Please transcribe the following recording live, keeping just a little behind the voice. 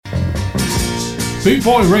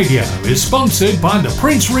Bootboy Radio is sponsored by the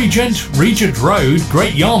Prince Regent, Regent Road,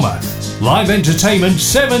 Great Yarmouth. Live entertainment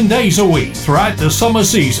 7 days a week throughout the summer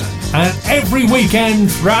season and every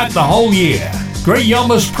weekend throughout the whole year. Great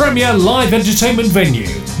Yarmouth's premier live entertainment venue,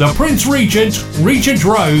 the Prince Regent, Regent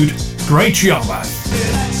Road, Great Yarmouth.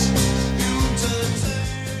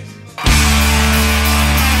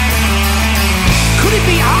 Could it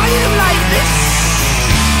be I am like this?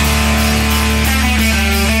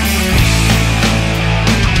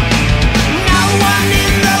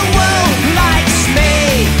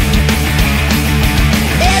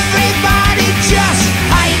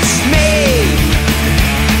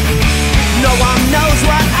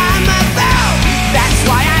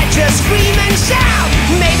 Scream and shout.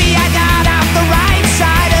 Maybe I got out the right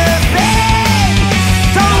side of bed.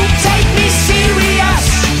 Don't take me serious.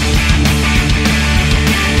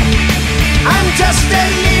 I'm just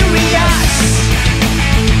delirious.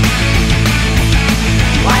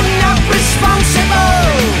 I'm not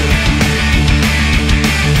responsible.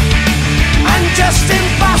 I'm just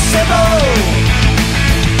impossible.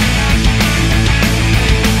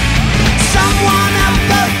 Someone up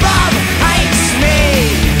above hates me.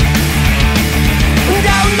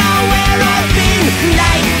 Don't know where I've been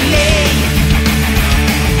lately.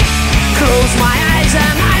 Close my eyes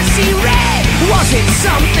and I see red. Was it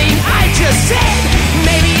something I just said?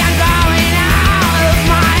 Maybe I'm going out of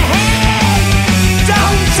my head.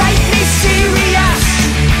 Don't take me serious.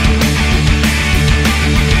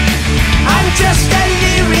 I'm just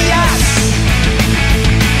delirious.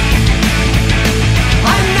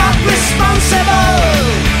 I'm not responsible.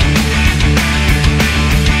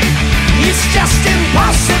 It's just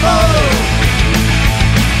impossible.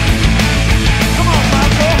 Come on,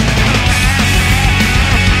 Michael.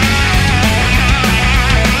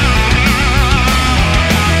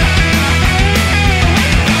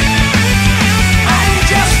 I'm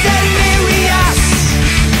just delirious.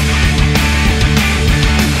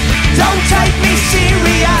 Don't take me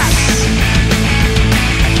serious.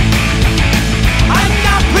 I'm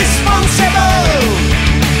not responsible.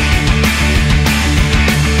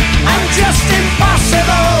 I'm just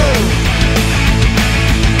impossible.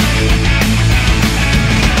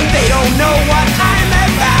 They don't know what I'm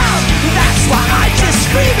about. That's why I just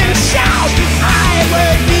scream and shout. I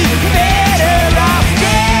would be better off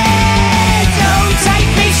dead. Don't take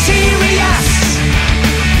me serious.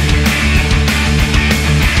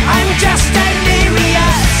 I'm just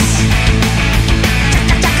delirious.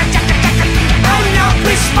 I'm not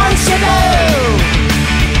responsible.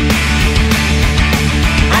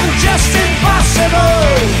 I'm just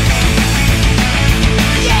impossible.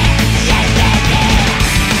 Yeah, yeah, yeah, yeah.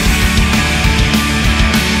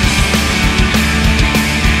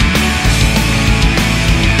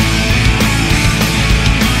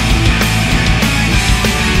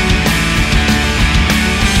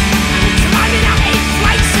 Climbing up 8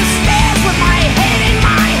 flights of stairs with my head in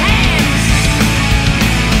my hands.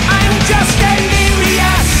 I'm just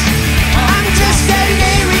delirious. I'm just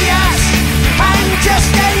delirious. I'm just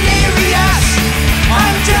delirious.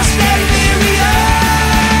 I'm just delirious.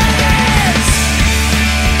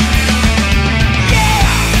 Yeah.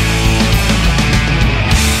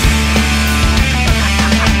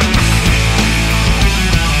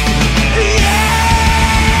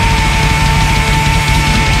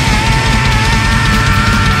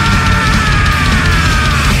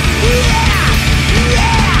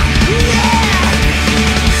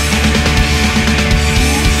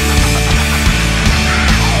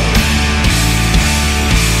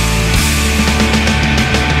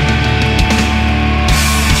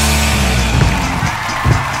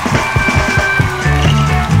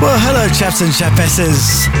 Well, hello chaps and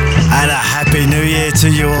chapesses, and a happy new year to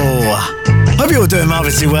you all. Hope you're all doing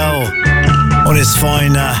marvellously well on this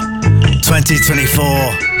fine 2024.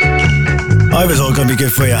 I hope it's all going to be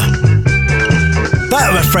good for you.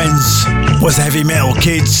 That, my friends, was the Heavy Metal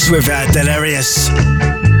Kids with Delirious,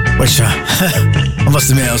 which I must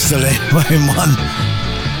admit I was still in one.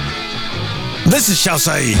 This is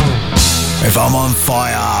Chelsea, if I'm on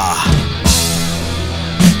fire.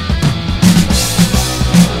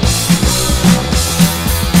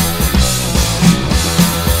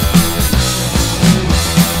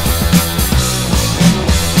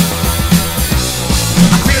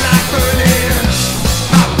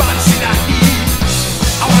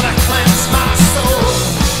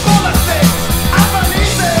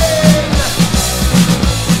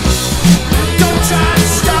 Don't try to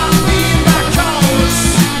stop me in my cause.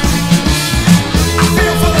 I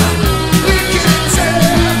feel for the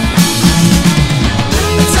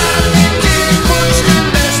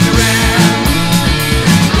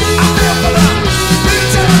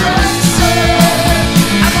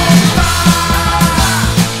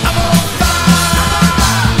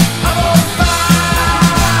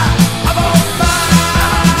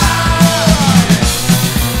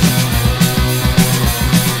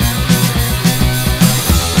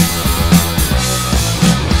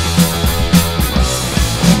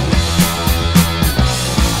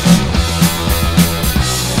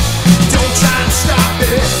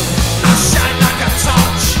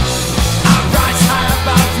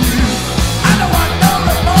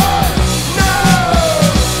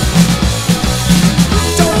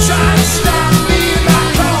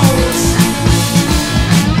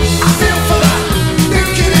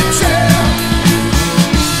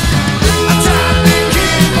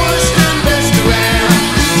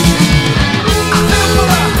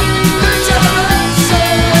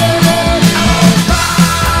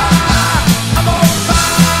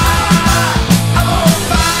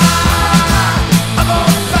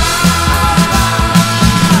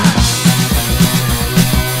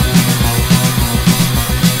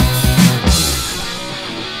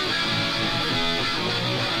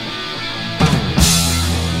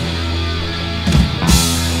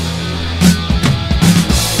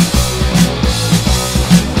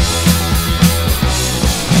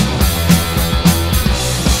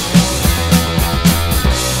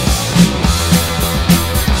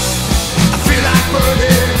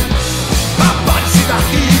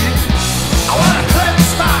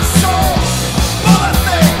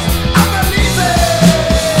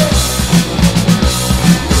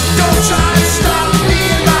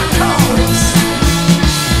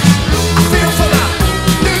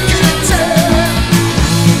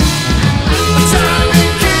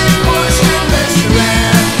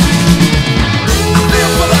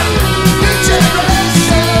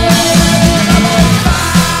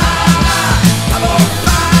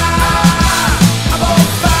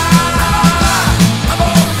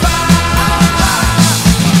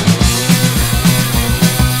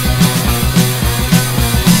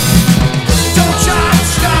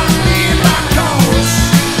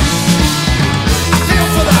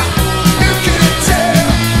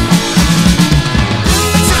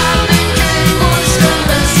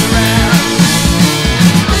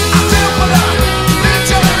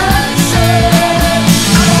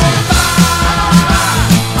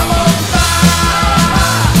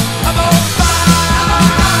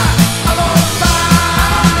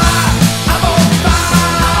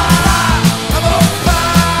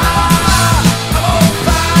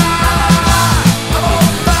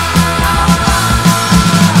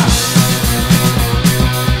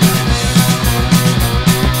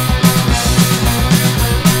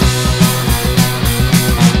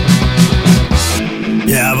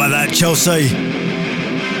Chelsea.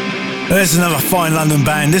 There's another fine London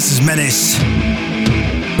band. This is Menace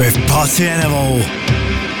with Party Animal.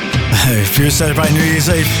 If you're celebrating New Year's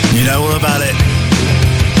Eve, you know all about it.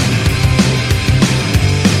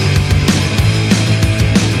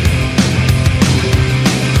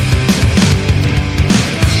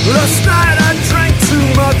 Last night I drank too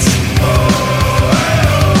much.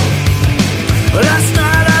 Last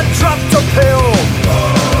night I dropped a pill.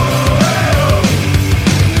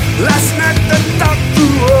 Last night the doctor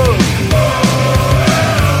threw up.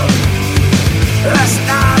 Last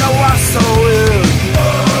night I was so ill.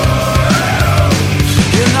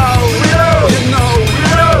 You know, you know, you know,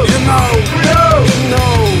 you know, you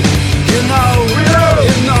know, you know,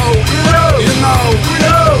 you know,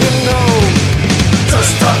 you know.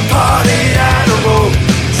 Just a party animal,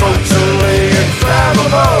 totally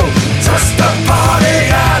inflammable. Just a party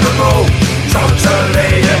animal,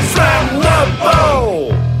 totally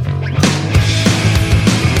inflammable.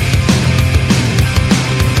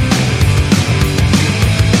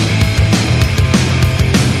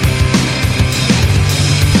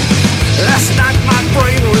 Last night my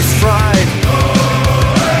brain was fried.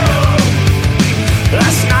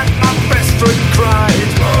 Last night my best friend cried.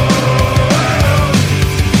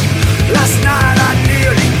 Last night I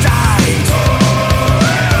nearly died.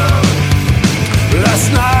 Last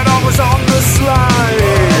night I was on the slide.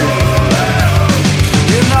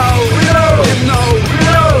 You know, you know, you know,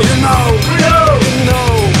 you know, you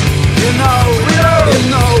know, you know, you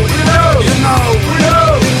know,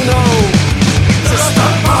 you know. Just a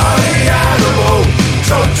party animal,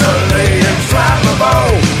 totally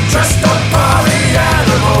inflammable. Just a party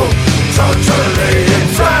animal, totally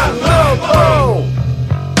inflammable.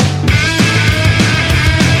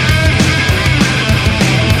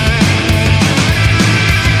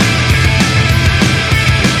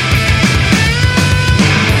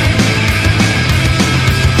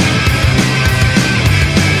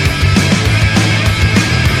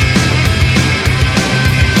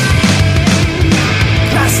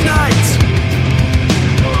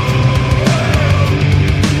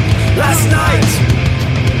 Last night,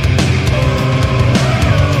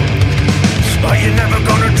 are you never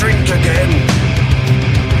gonna drink again?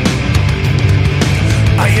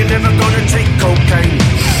 Are you never gonna take cocaine?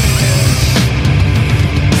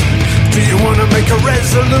 Do you wanna make a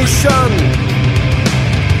resolution?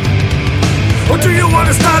 Or do you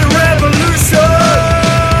wanna start a revolution?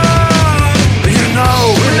 You know,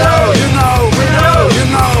 we know, you know, we know, you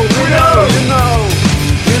know, we know, you know,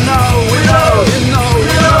 you know, we know, you know,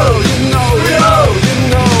 you know, you know, you know, you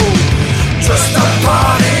know. Just a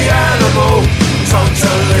party animal,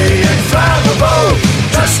 totally inflammable.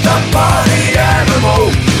 Just a party animal,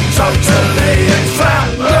 totally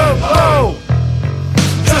inflammable.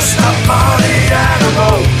 Just a party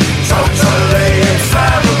animal, totally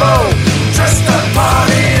inflammable. Just a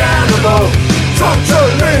party animal,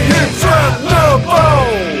 totally inflammable.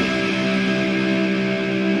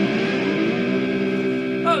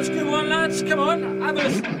 Oh, it's a good one, lads. Come on, have a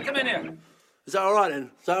listen. Come in here. Is that alright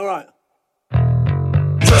then? Is that alright?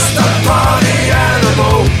 Just a party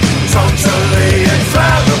animal, totally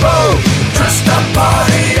inflammable. Just a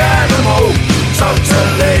party animal,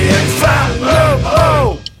 totally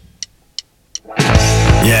inflammable.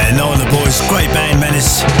 Yeah, knowing the boys, great band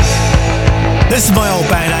Menace. This is my old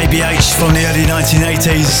band ABH from the early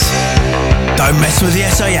 1980s. Don't mess with the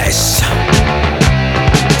SAS.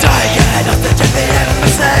 Taken off the jet, the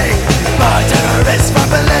embassy by terrorists for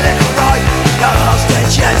political right. No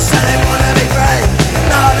hostages, so they wanna be free.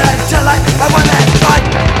 Not until I want that fight.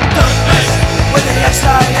 Don't mess with the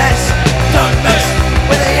SAS. Don't mess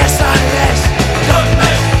with the SAS. Don't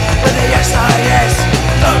mess with the SAS.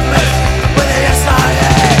 Don't mess with the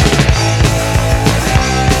SAS.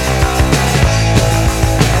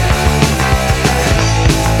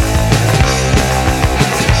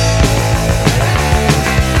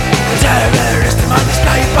 Terrorists among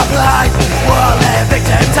escape of life. War their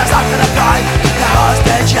victims as I'm gonna fight. The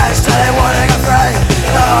hostages, so they wanna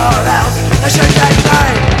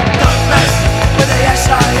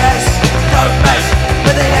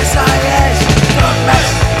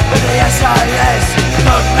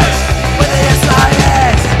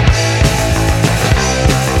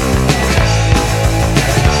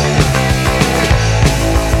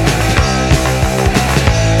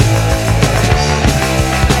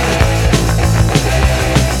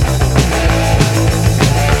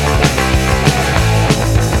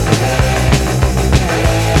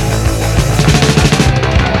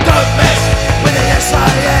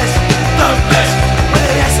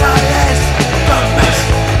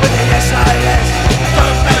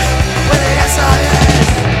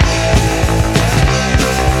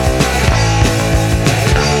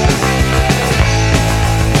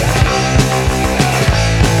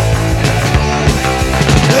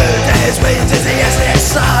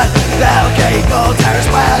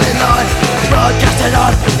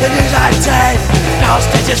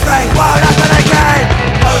just free, won't happen again.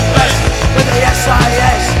 Don't mess with the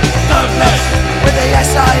SIS. Don't mess with the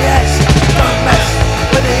SIS. Don't mess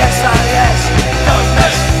with the SIS. Don't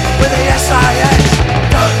mess with the SIS.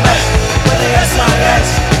 Don't mess with the SIS.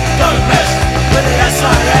 Don't mess with the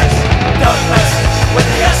SIS. Don't mess with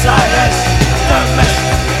the SIS. Don't mess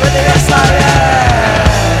with the SIS.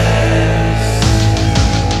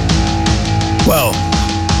 Well,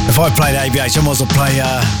 if I played ABH, I might as well play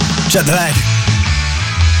Jet the Lad.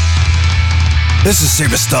 This is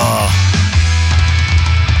Superstar.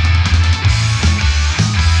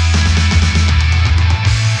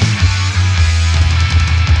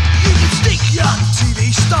 You can stick your TV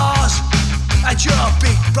stars at your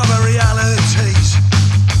big brother realities.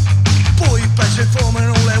 Boy bands performing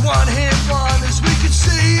all their one-hit wonders. We can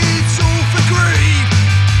see it's all for greed.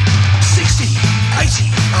 60, 80,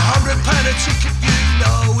 £100 a ticket, you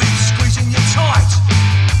know it's squeezing you tight.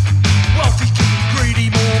 Wealthy getting greedy,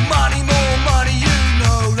 more money, you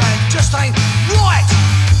know that just ain't right.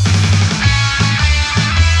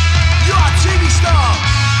 You're a TV star.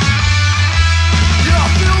 You're a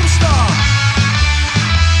film star.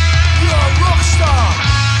 You're a rock star.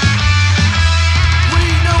 We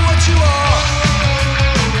know what you are.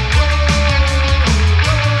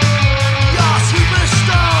 You're a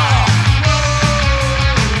superstar.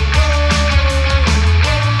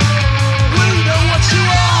 We know what you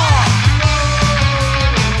are.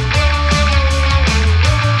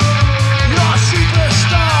 You're a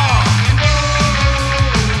superstar.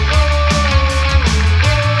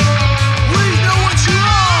 We know what you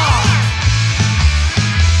are.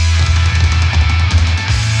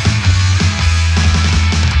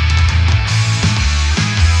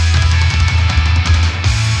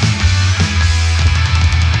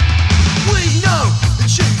 We know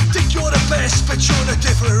that you think you're the best, but you're no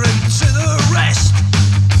different to the rest.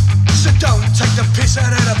 So don't take the piss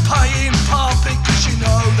out of the paying public, cause you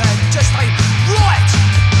know that just ain't right.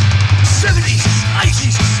 70s,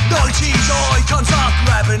 80s, 90s, icons are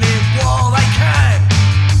grabbing it while they can.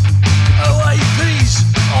 OAPs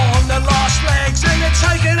on the last legs and they're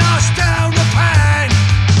taking us down the pan.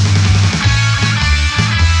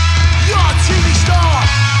 You're a TV star.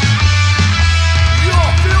 You're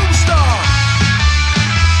a film star.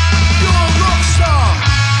 You're a rock star.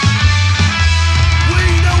 We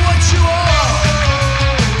know what you are.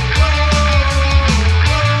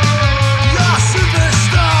 You're a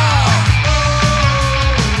superstar.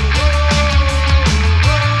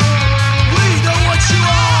 We know what you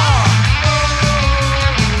are.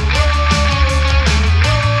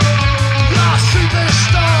 You're a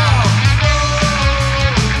superstar.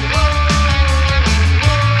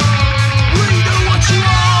 We know what you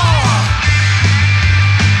are.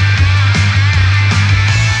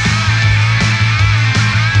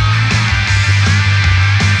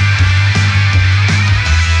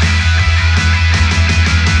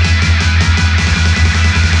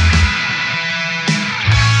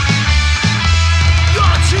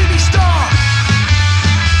 You're a TV star.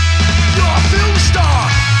 You're a film star.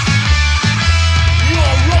 You're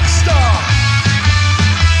a rock star.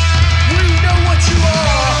 We know what you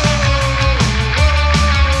are.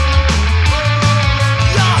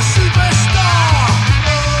 You're a superstar.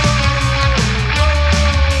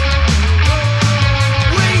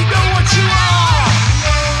 We know what you are.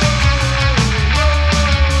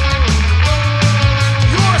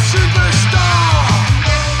 You're a superstar.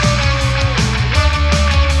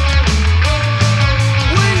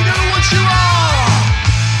 We know what you are.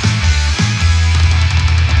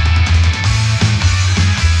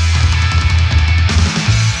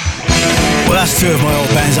 Well, that's two of my old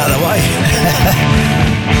bands out of the way.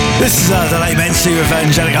 This is the late Mency with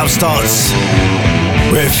Angelic Upstarts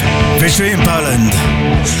with Victory in Poland.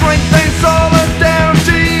 Strength and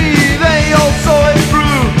solidarity, they all saw it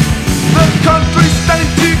through. The country stand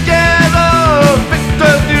together,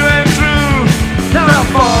 victors new and true. Now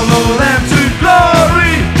follow them to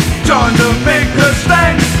glory, join the maker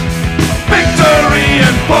stance. Victory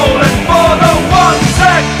in Poland for the ones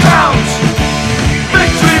that count.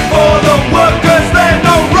 Victory for the workers, they're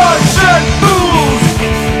no Russian fools.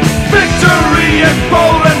 Victory in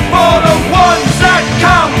Poland for the ones that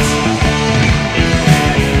count.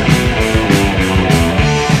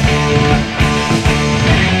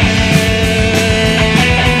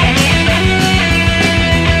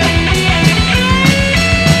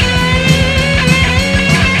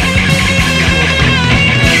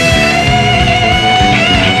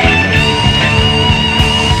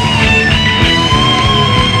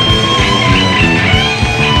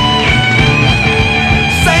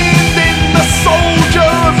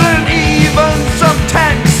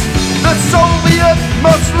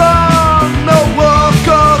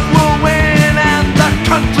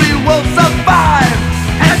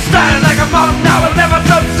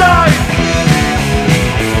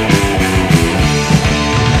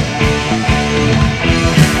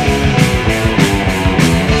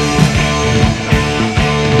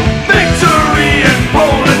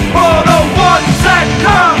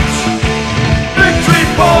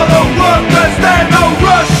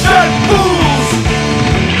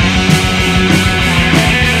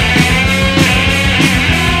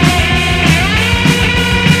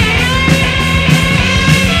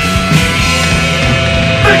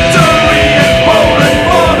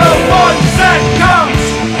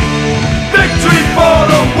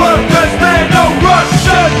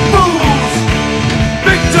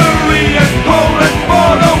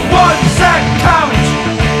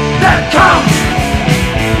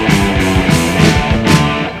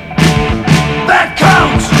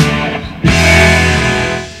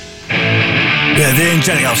 Yeah, the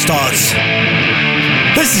Angelical starts.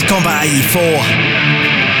 This is Combat 84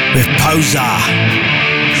 with Poser.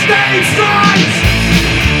 Streetwise!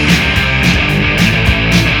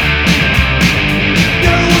 You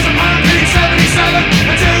was a punk in 77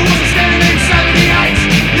 and you was a skin in 78.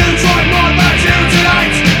 You tried more but you too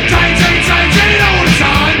late. Changing all the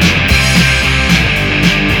time.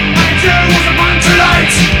 And you was a punk too late.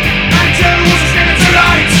 And you was a skin too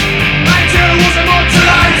late. And you was a mod too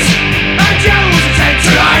late. And you was a 10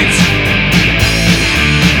 too late.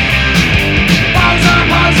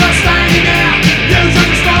 Poser standing there. You took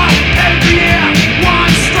the star every year.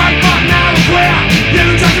 One strike but now we're queer. You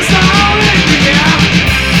took the star every year.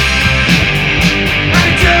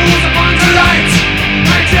 And you was a punk too late.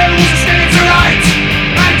 And you was a skinny too late.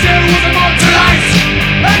 And you was a mod too late.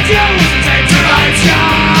 And you was a 10 too late, yeah.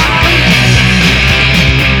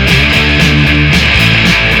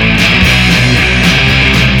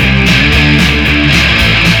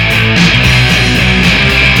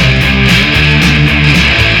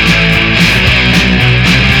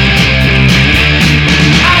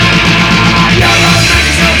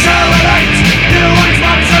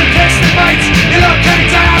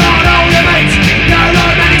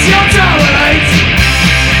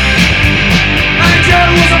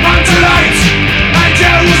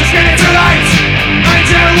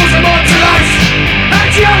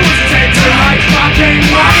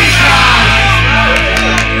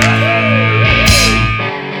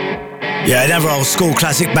 Yeah, another old school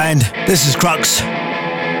classic band. This is Crux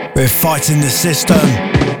with Fighting the System,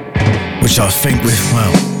 which I think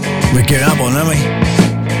we're getting up on, aren't we?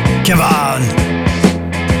 Come on!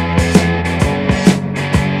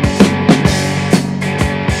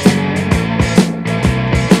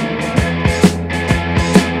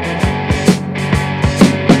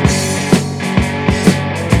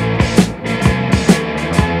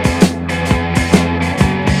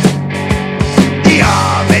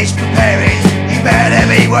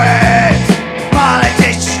 Everywhere,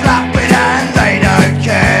 politics slapping and they don't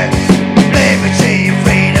care. Liberty and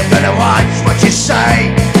freedom, better watch what you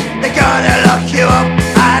say. They're gonna lock you up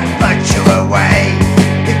and put you away.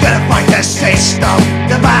 You're gonna fight the system,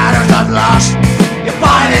 the battle's not lost. You're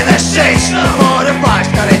fighting the system for the price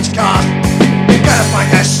that it's cost. You're gonna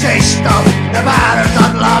fight the system, the battle's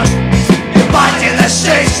not lost. You're fighting the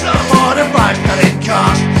system for the price that it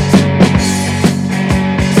costs.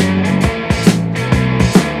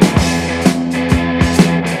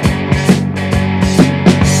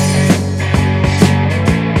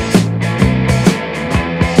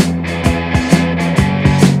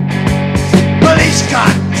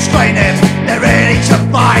 They're ready to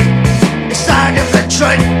fight. The sound of the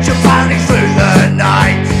trench are pounding through the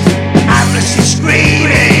night. Ambulances is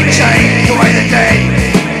screaming, take away the dead.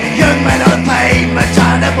 Young men on the pavement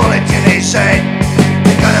and a bullet in his head.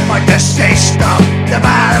 They're gonna fight the system, the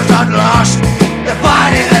battle's not lost. They're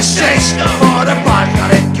fighting the system for the price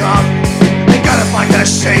that it costs. They're gonna fight the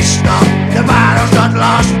system, the battle's not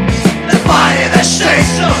lost. They're fighting the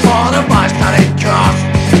system for the price that it costs.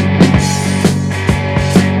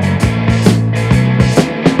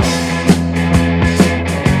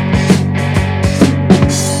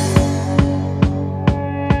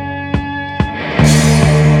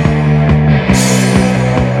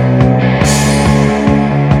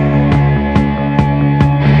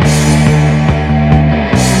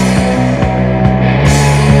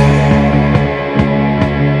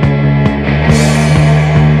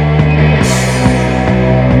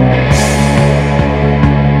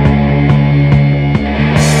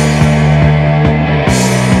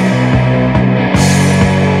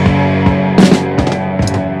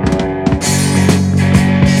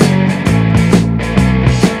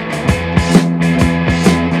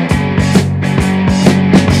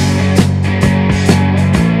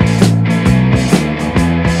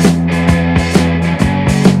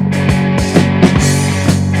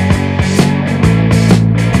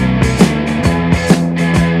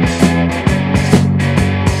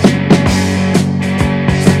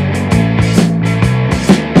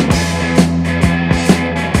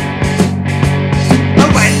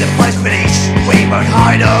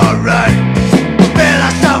 Hide or run. We'll fill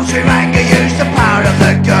ourselves with anger, use the power of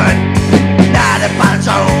the gun. Now the battle's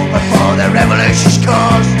over for the revolution's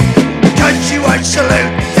cause. The country won't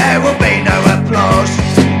salute, there will be no applause.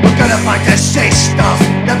 We're gonna fight the system,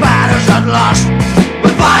 the battle's not lost.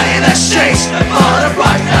 We're fighting the system for the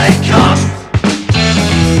price that it costs.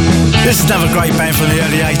 This is another great band from the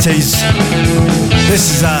early 80s. This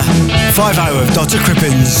is 5-0 of Dr.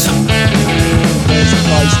 Crippins. There's a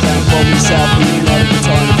place down from the south, but you know the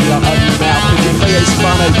time if you don't open your mouth. If you think it's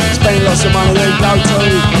funny, spend lots of money, then go to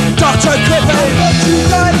Dr. Crippins.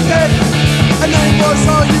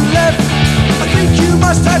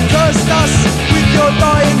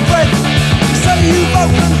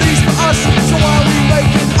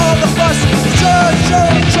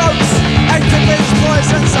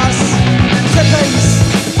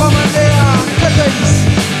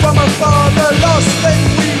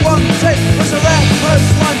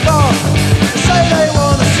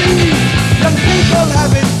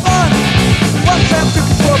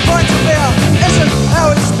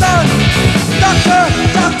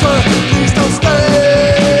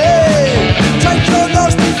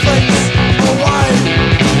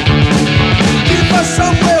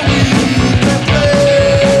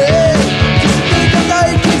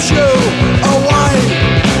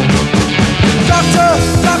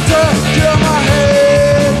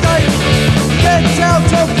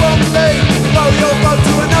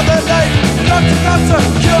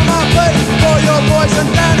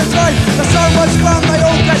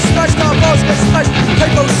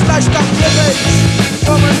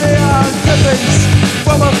 recipes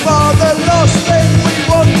from a bar. The last thing we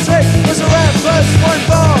wanted was a rapper's wine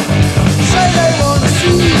bar. Say they want to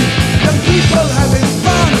see young people having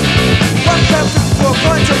fun. One pound for a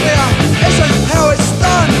pint of beer isn't how it's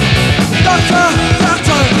done. Doctor,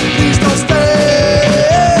 doctor, please don't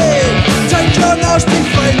stay. Take your nasty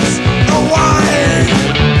friends away.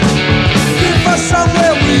 Give us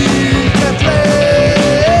somewhere we can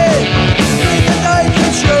play. Bring the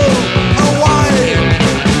naked show away.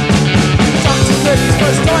 Doctor Cliff's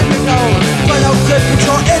first time you know. Plain old Cliff,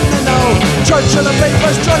 you're in the know. Church of the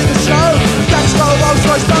papers joining the show. That's no Rolls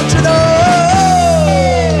Royce, don't you know?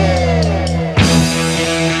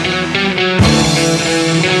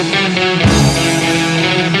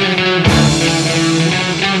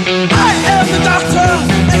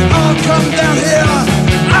 Come down here,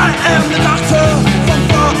 I am the doctor from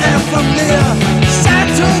far and from near.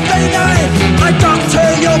 Saturday night, I doctor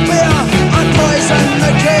your beer. I poison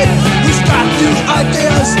the kid who's got new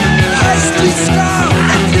ideas. High street star,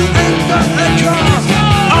 if you ain't got a car.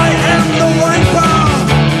 I am the wine bar,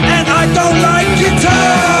 and I don't like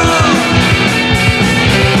guitar.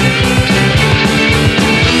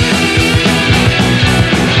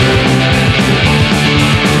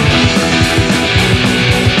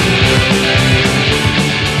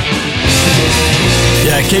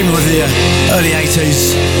 Keeping with the early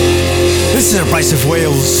 80s. This is a brace of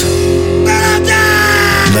wheels.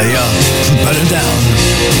 There you are. Put them down.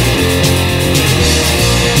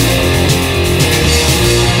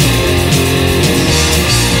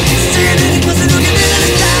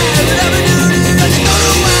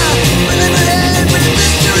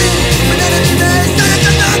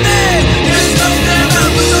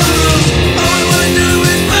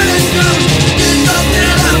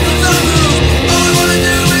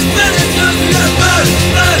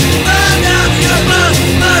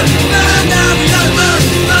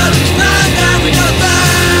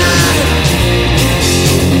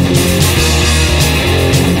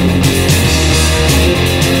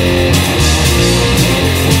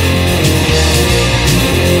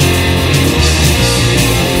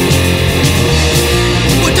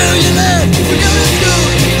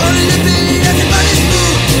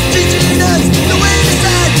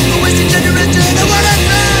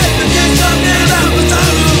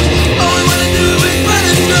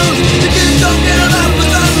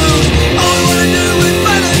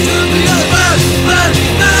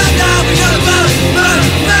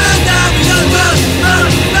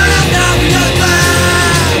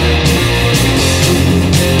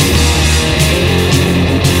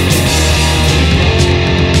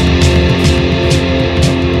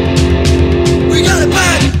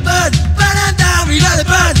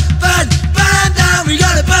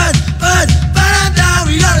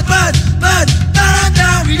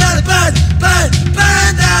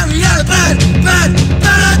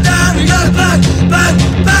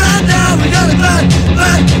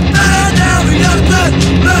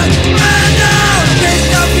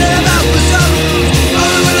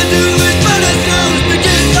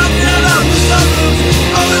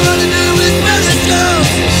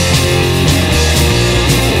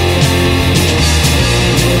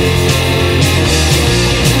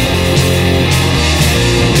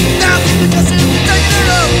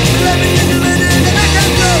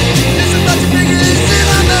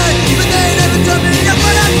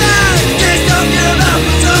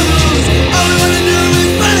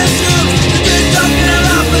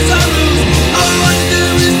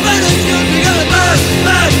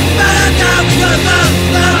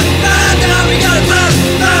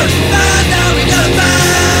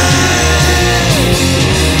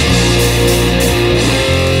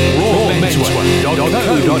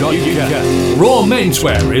 Raw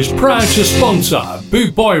Menswear is proud to sponsor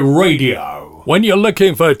Boot Boy Radio. When you're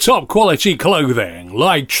looking for top quality clothing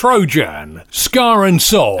like Trojan, Scar and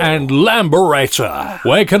Soul and Lamberetta,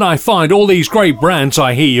 where can I find all these great brands,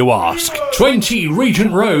 I hear you ask? 20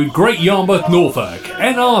 Regent Road, Great Yarmouth, Norfolk,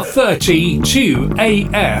 NR30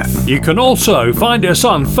 2AF. You can also find us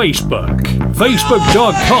on Facebook,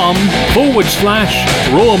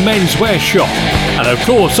 facebook.com/Raw Menswear Shop, and of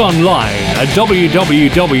course online at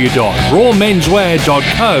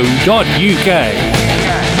www.rawmenswear.co.uk.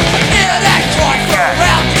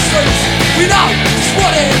 We know just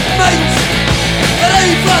what it means, but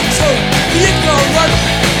even to the ignorant,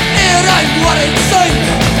 it ain't what it seems.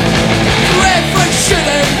 Through every shit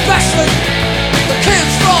and bashing, the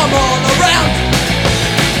kids from all around,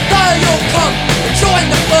 they all come and join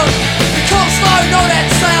the fun because they know that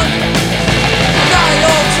sound. They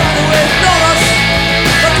all try to ignore us,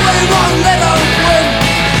 but we won't let them win.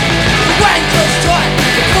 The wankers try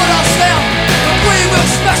to put us down, but we will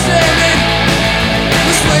smash them in.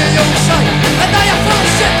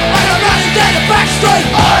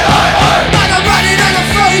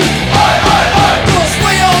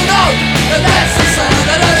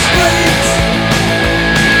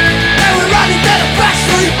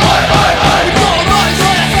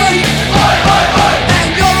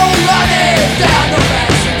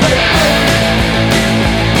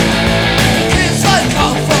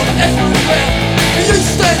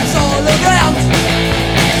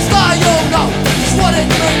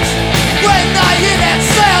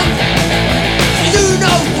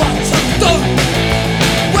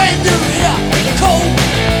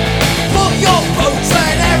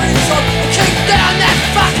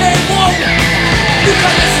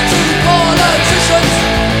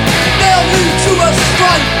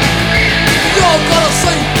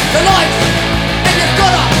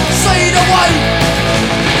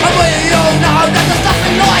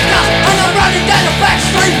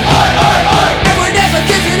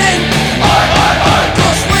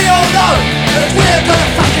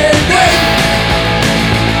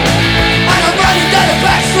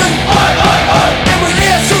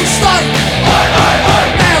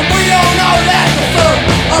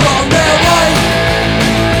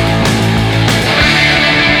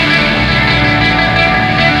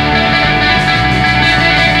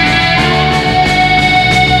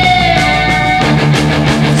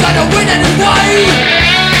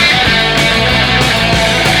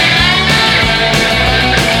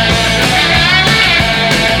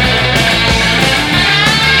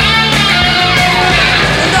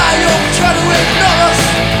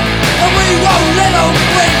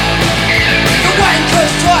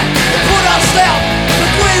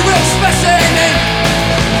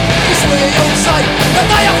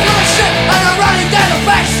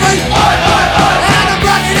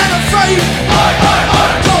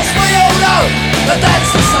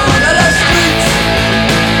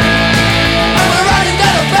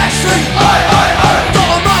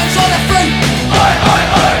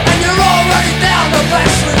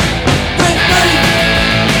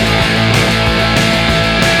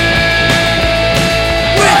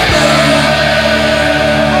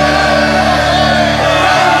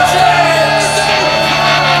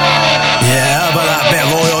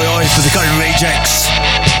 Projects.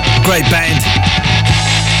 Great band.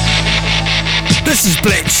 This is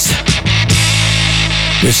Blitz.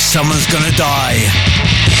 If Someone's Gonna Die.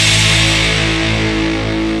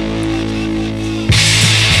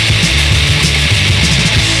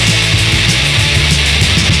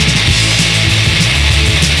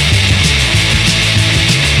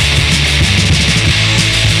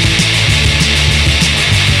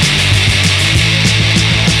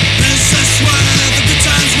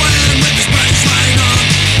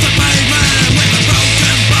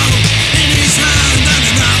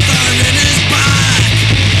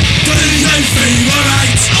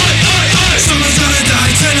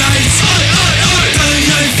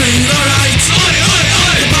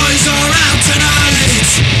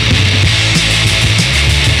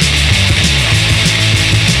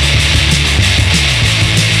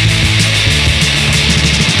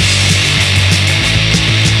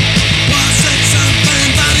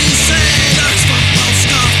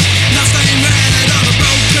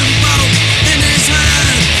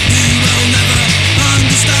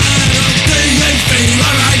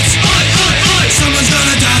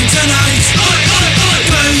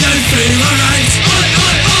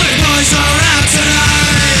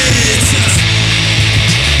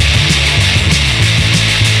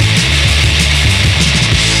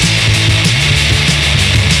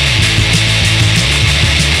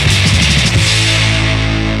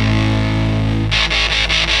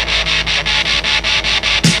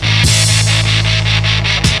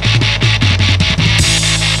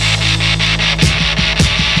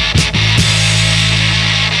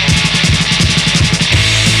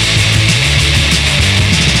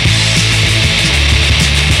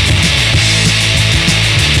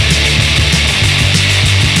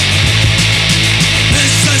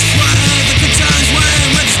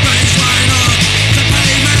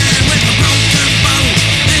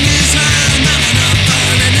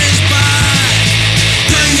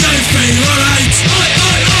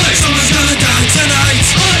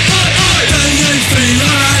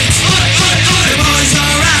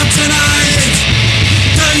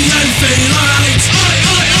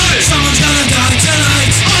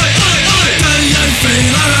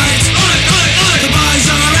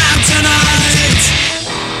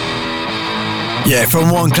 Yeah,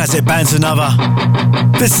 from one classic band to another.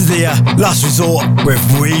 This is the Last Resort with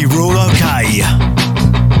We Rule OK.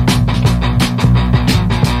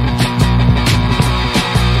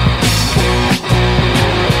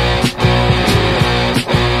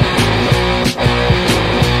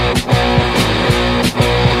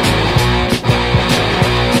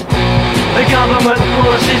 Government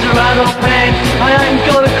policies are out of hand. I ain't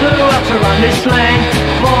got a clue how to run this land.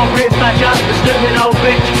 Margaret Thatcher, the stupid old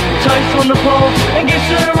bitch, takes on the pole and gives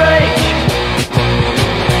her a rage.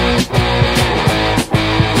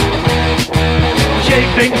 She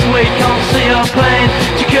thinks we can't see her plan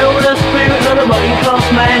to kill the spirit of the working class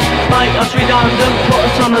man. Make us redundant, put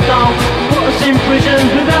us on the dole, put us in prison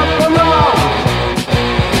without parole.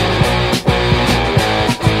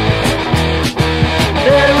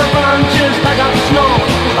 They're a bunch of stuck-up snobs.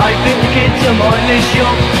 I think the kids are mindless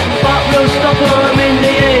shop, but we'll stop them in the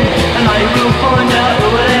end, and they will find out who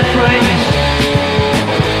are their friends.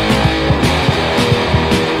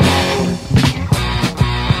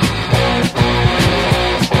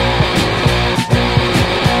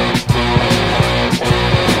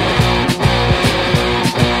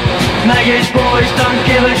 Maggie's boys don't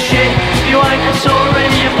give a shit. You ain't a Tory,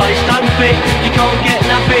 your face don't fit. You can't get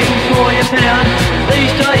nothing for your pound.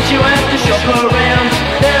 These days you have to shop around.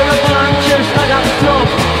 They're a bunch of stuck-up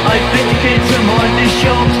snobs. I think the kids are mindless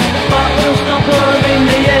shops, but we'll stop them in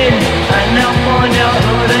the end, and they'll find out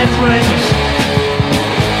who are their friends.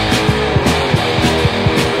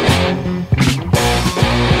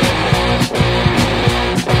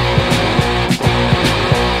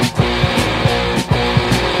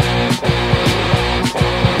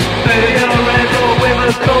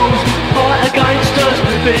 Fight against us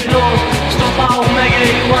with big laws. Stop old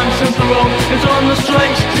Maggie once and for all. It's on the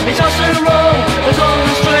streets, it's us who rule. It's on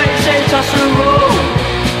the streets, it's us who rule.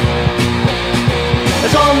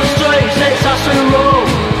 It's on the streets, it's us who rule.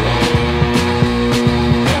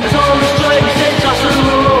 It's on the streets, it's us who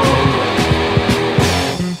rule.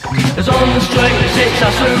 It's on the streets, it's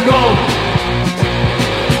us who rule.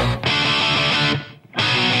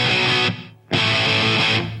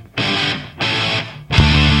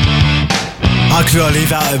 How could I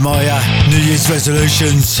leave out of my New Year's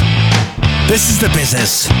resolutions? This is The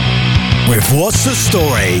Business with What's the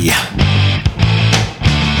Story?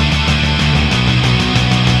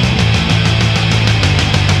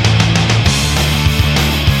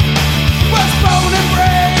 Was born and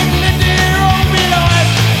bred in the dear old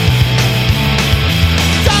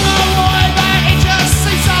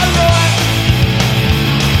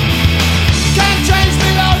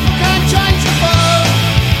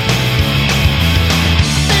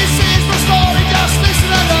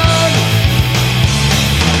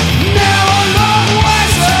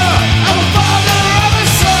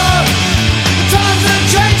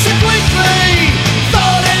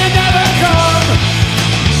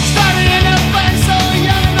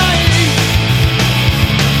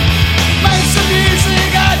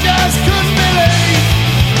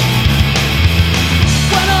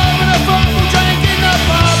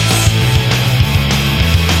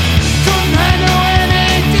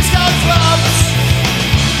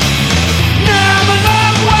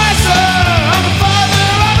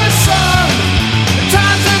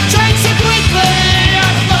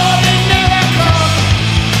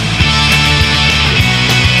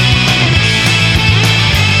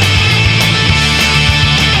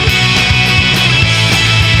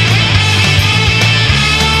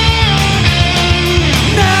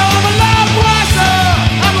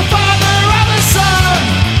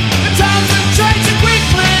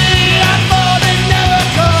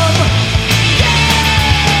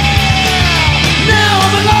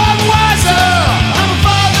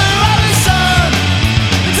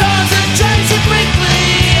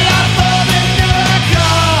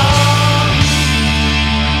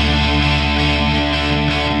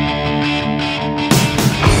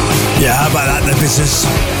of business.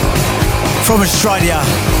 From Australia,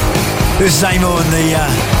 this is Amo and the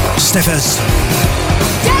Sniffers.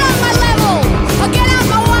 Get on my level, or get out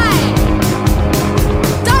my way.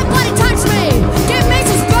 Don't bloody touch me, give me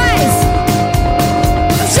some space.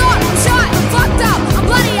 I'm short, I'm fucked up, I'm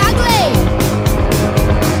bloody ugly.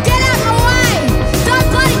 Get out my way, don't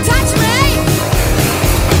bloody touch me.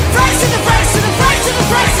 Brakes to the brakes, to the brakes, to the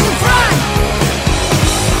brakes in the front.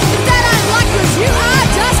 If that ain't like what you are,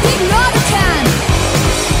 just ignore the can.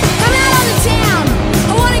 Come out on the town,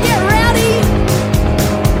 I wanna get rowdy.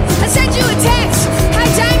 I send you a text, hey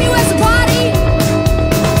Jamie, where's the party?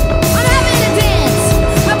 I'm having a dance,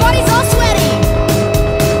 my body's all sweaty.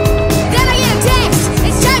 Then I get a text,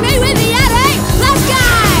 it's Jamie with the Yeti, let's go!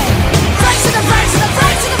 Brakes to the brakes, to the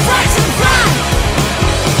brakes, to the brakes in the front.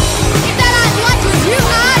 If that ain't like what you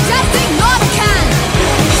are, just ignore the can.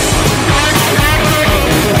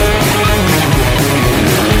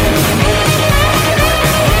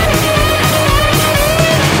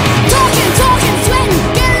 Talking, sweating,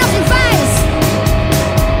 getting off your face.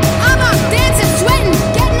 I'm up dancing, sweating,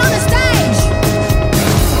 getting on the stage.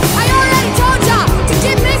 I already told ya to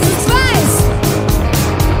give me some space.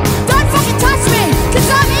 Don't fucking touch me, cause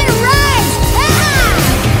I'm in a rage.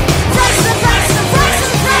 Brakes to the brakes, to the brakes, to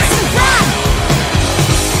the brakes in the front.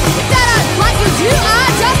 If that ain't like what you are,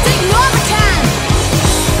 just ignore the can.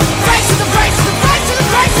 Brakes to the brakes, to the brakes, to the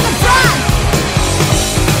brakes in the front.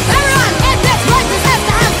 Everyone in this place deserves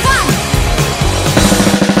to have fun.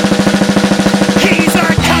 He's a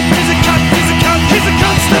cunt, he's a cunt, he's a cunt, he's a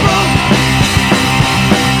constable.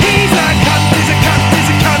 He's a cunt, he's a cunt, he's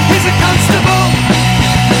a cunt, he's a constable.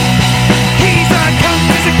 He's a cunt,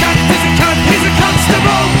 he's a cunt, he's a cunt, he's a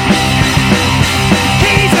constable.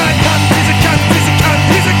 He's a cunt, he's a cunt, he's a cunt,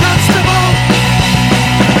 he's a constable.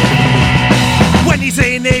 When he's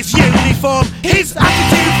in his uniform, his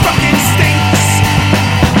attitude fucking stinks.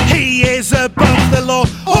 He is above the law,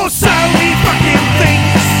 or so he fucking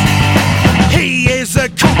thinks. He is a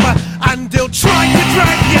copper and he'll try to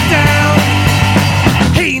drag you down.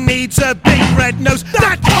 He needs a big red nose,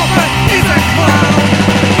 that copper is a clown.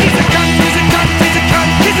 He's a cunt, he's a cunt, he's a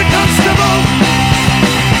cunt, he's a constable.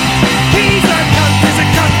 He's a cunt, he's a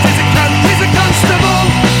cunt, he's a cunt, he's a constable.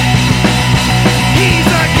 He's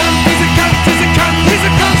a cunt, he's a cunt, he's a cunt, he's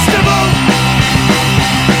a constable.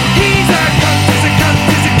 He's a cunt, he's a cunt,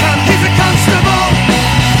 he's a cunt, he's a constable.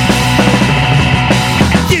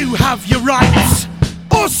 You have your rights,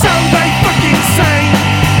 or so they fucking say.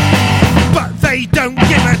 But they don't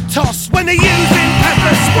give a toss when they're using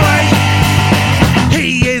pepper spray.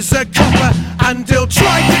 He is a copper and he'll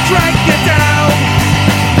try to drag you down.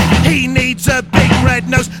 He needs a big red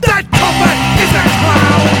nose, that copper is a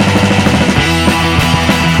clown.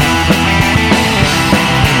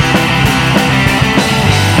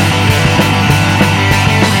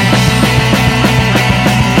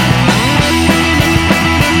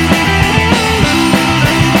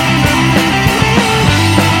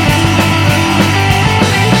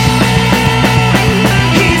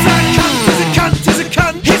 He's a cunt, he's a cunt, he's a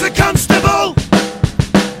cunt, he's a constable.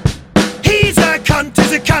 He's a cunt,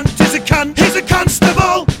 he's a cunt, he's a cunt, he's a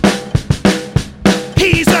constable.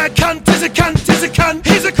 He's a cunt, he's a cunt, he's a cunt,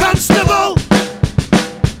 he's a constable.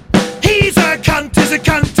 He's a cunt, he's a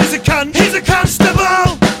cunt, he's a cunt, he's a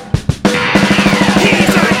constable. He's a cunt,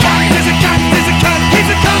 he's a cunt, he's a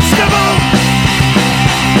cunt, he's a constable.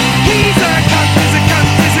 He's a cunt, he's a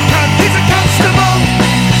cunt, he's a cunt, he's a constable.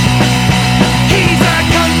 He's a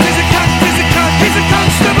cunt, he's a cunt, he's a cunt, he's a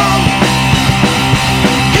constable.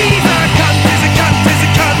 He's a cunt, he's a cunt, he's a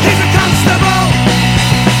cunt, he's a constable.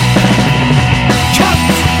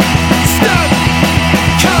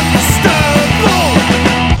 Constable.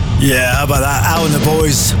 Yeah, how about that? Al and the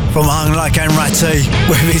boys from Hung Like and Ratty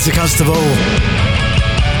with He's a Constable.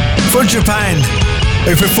 From Japan,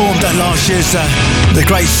 who performed at last year's the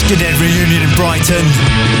Great Skinhead Reunion in Brighton.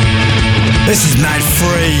 This is Mad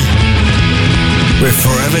Free with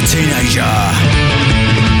Forever Teenager.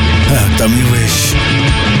 Don't we wish? 「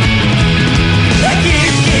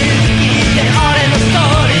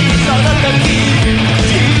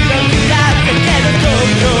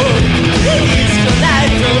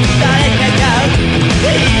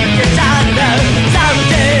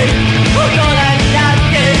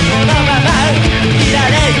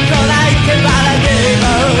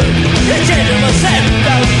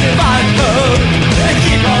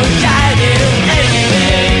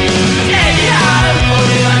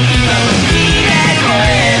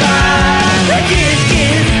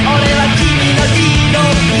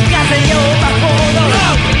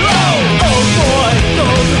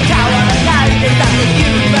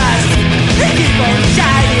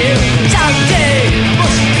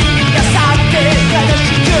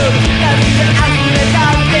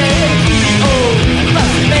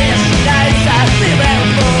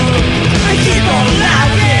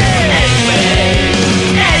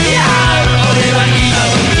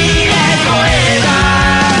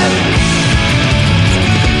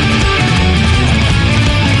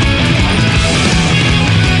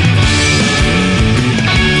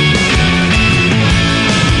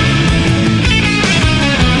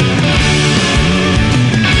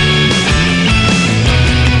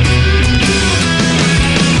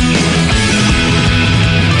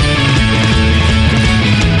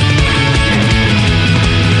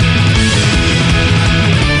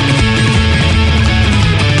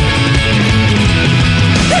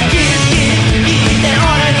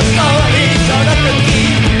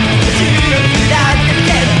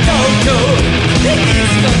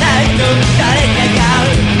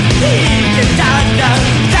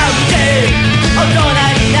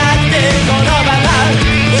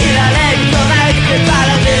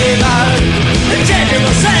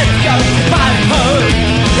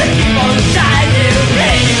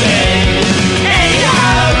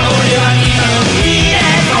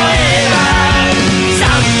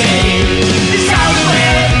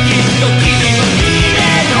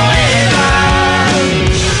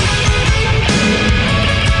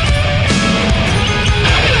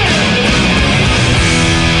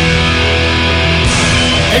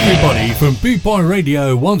Everybody from Boot Boy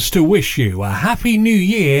Radio wants to wish you a happy new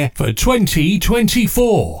year for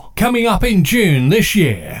 2024. Coming up in June this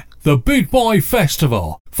year, the Boot Boy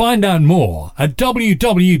Festival. Find out more at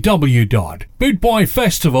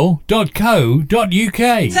www.bootboyfestival.co.uk.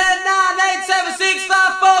 10, 9, 8, 7, 6,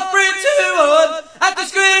 5, 4, 3, 2, 1. At the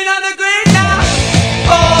screen on the green now.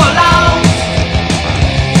 Fall out.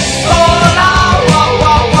 Fall out. Whoa,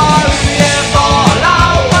 whoa, whoa. Yeah, fall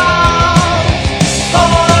out. Fall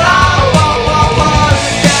out. Whoa, whoa, whoa.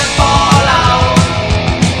 Yeah, fall out.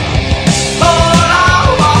 Fall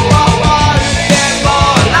out. Whoa, whoa, whoa. Yeah,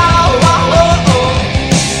 fall out. Whoa, whoa, whoa.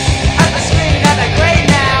 At the screen on the green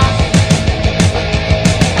now.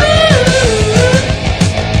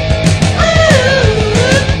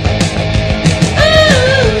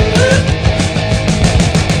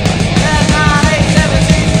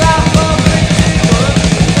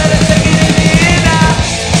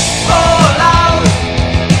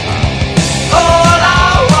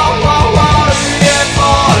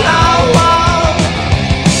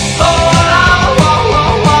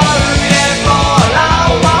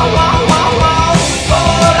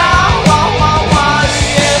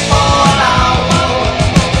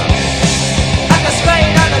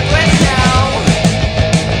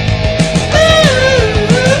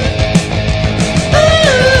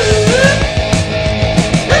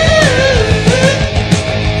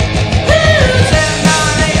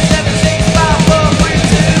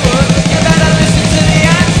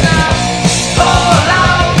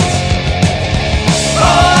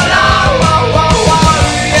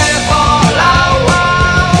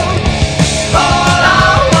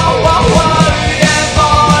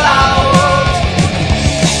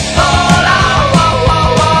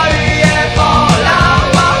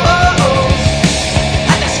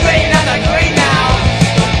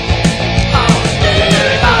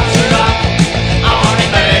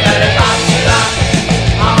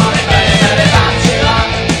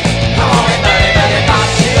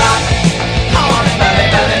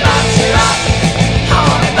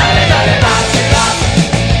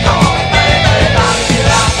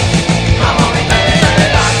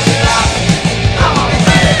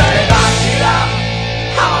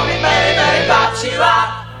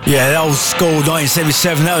 Yeah, the old school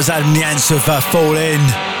 1977, that was Adam the Ants with Fall In.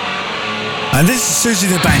 And this is Susie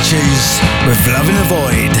the Banshees with Love in the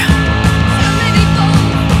Void.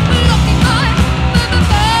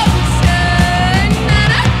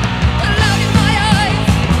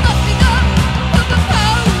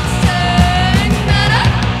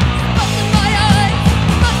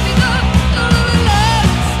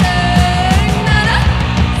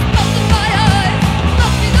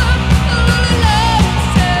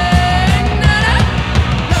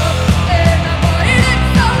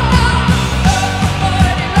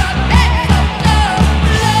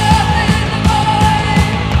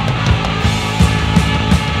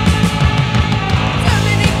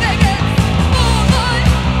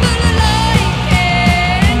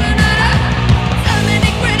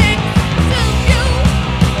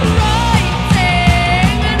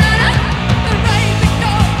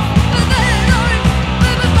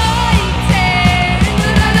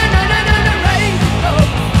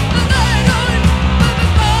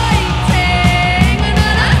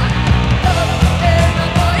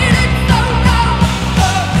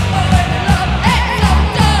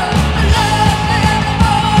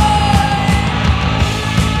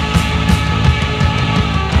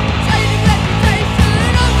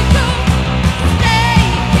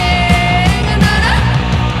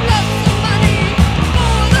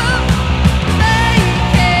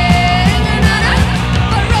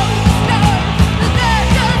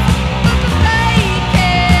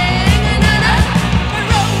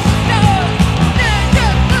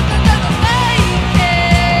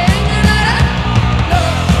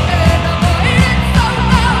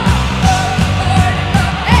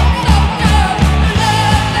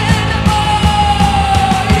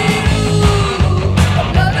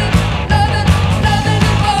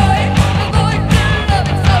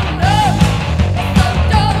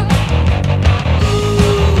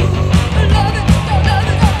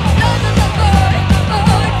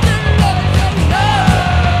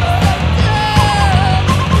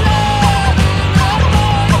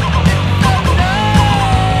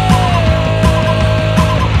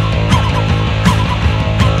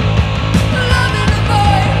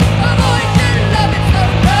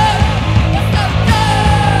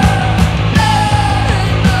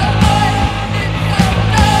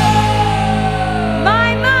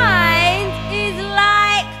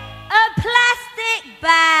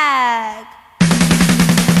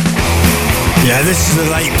 Yeah, this is the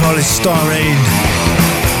late polystyrene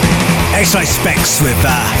X-Ray Specs with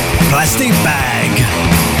Plastic Bag.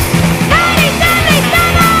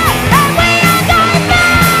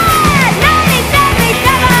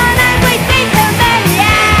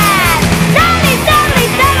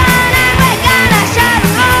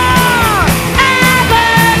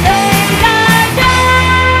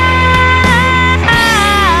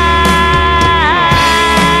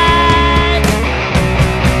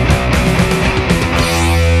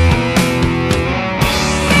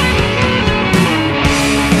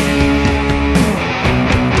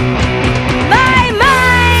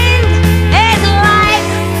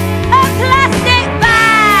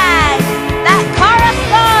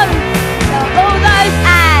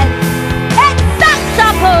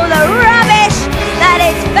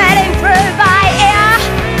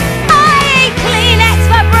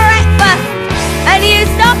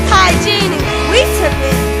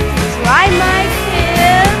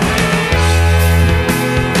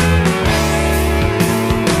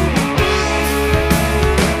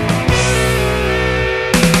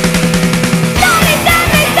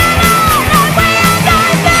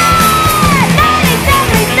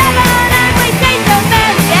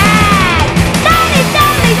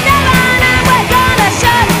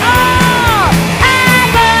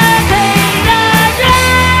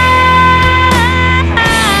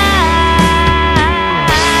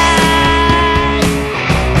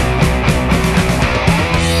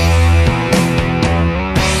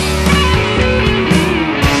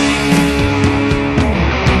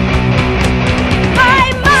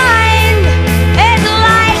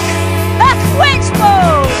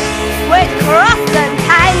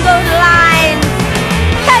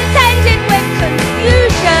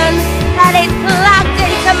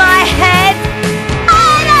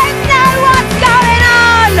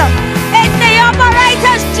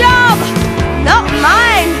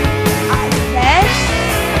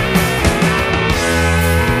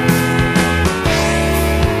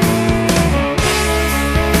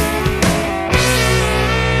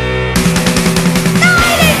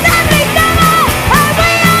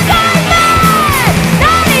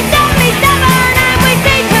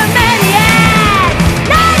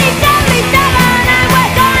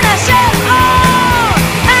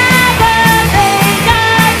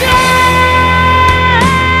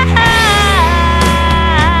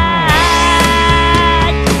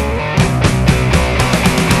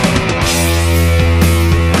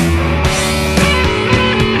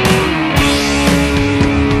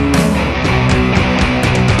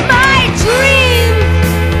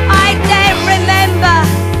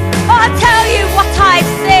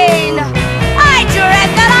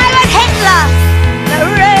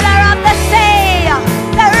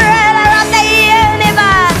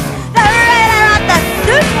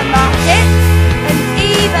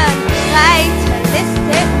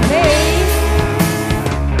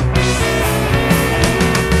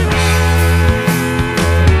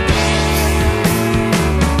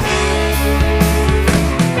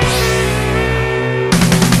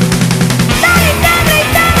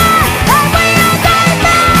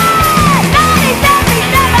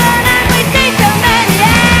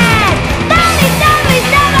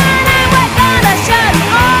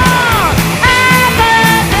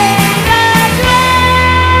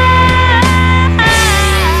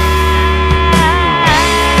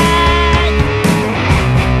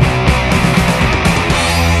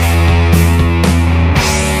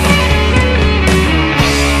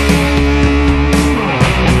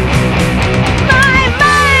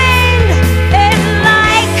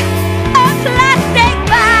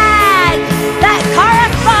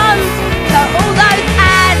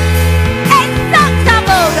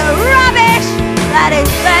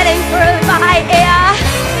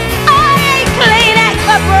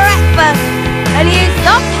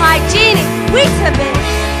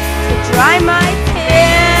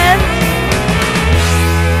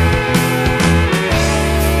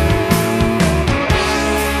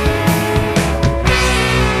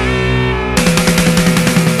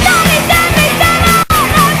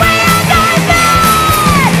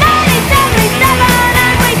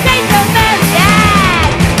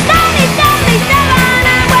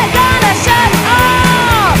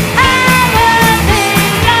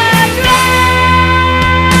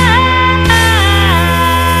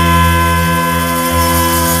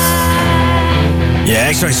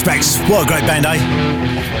 X-Ray Specs, what a great band, eh?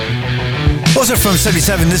 Also from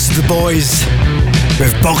 77, this is The Boys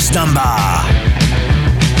with Box Number.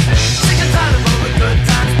 Sick and tired of all the good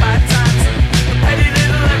times, bad times, the petty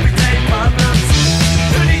little everyday problems.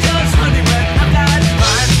 Who needs yours, honey, when I've got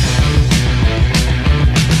mine?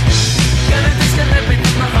 Gonna disconnect me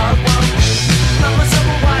from the hard one, run myself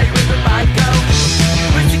away with the bad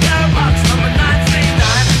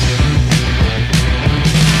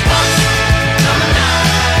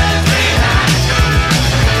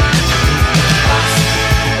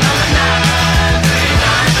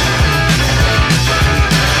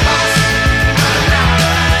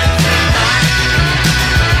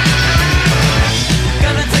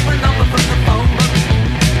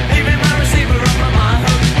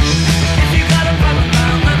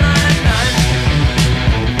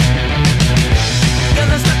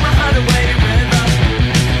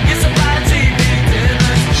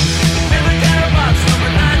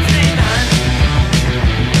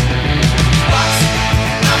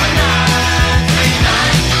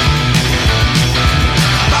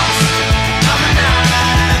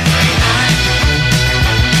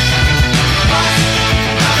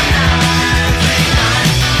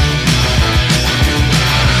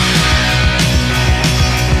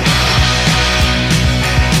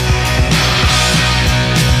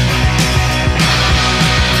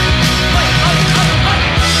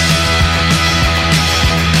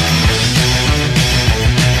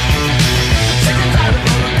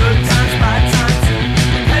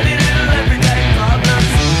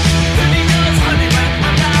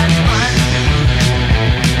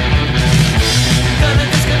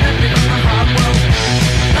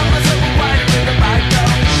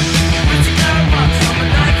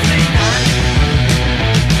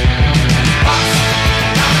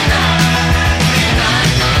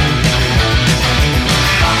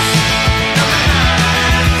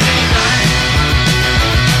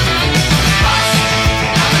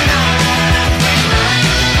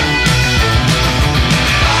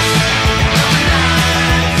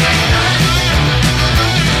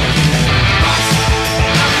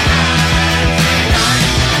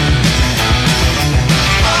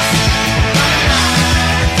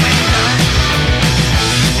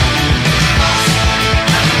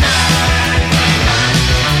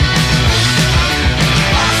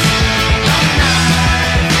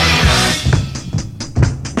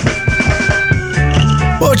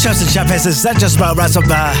Well, chaps and chapesses, that just about wraps up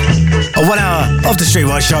a 1 hour of the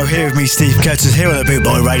Streetwise show here with me, Steve Curtis, here on the Boot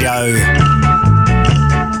Boy Radio.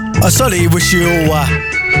 I certainly wish you all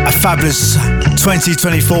a fabulous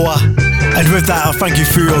 2024, and with that, I thank you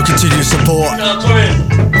for your continued support.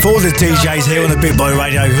 For all the DJs here on the Boot Boy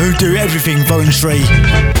Radio who do everything voluntary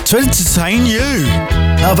to entertain you.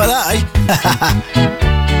 How about that, eh?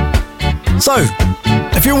 So,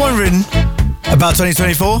 if you're wondering about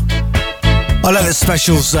 2024, I'll let the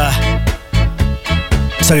specials tell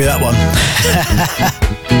you that one.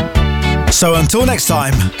 So until next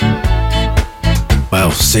time,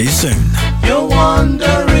 well, see you soon. You're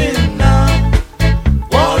wondering now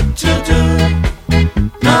what to do.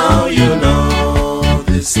 Now you know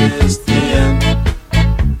this is the end.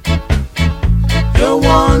 You're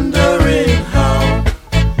wondering how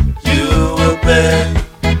you will pay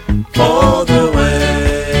for the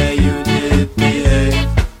way you did behave.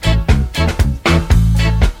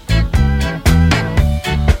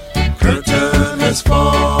 Curtain has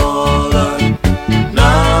fallen,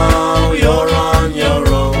 now you're on your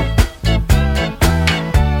own.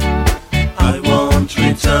 I won't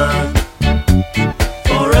return,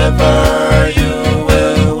 forever you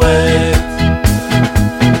will wait.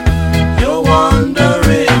 You're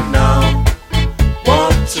wondering now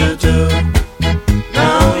what to do.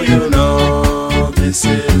 Now you know this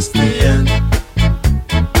is the end.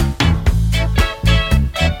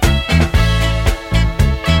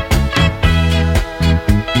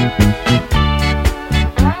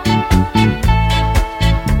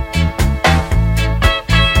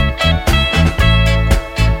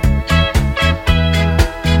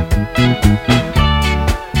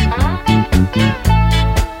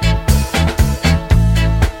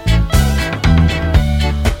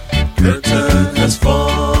 Curtain has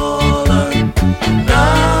fallen,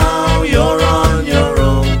 now you're on your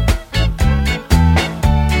own.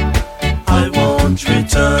 I won't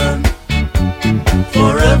return,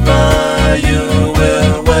 forever you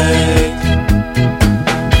will wait.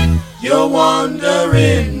 You're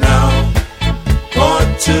wondering now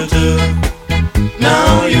what to do.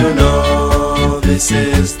 Now you know this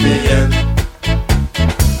is the end.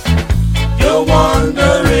 You're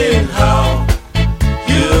wondering how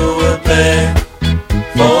you will pay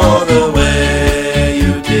for the way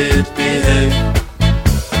you did behave.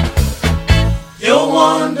 You're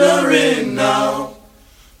wondering now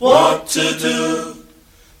what to do.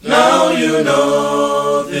 Now you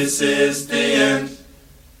know this is the end.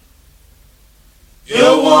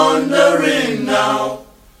 You're wondering now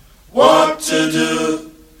what to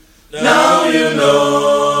do. Now you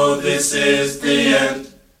know this is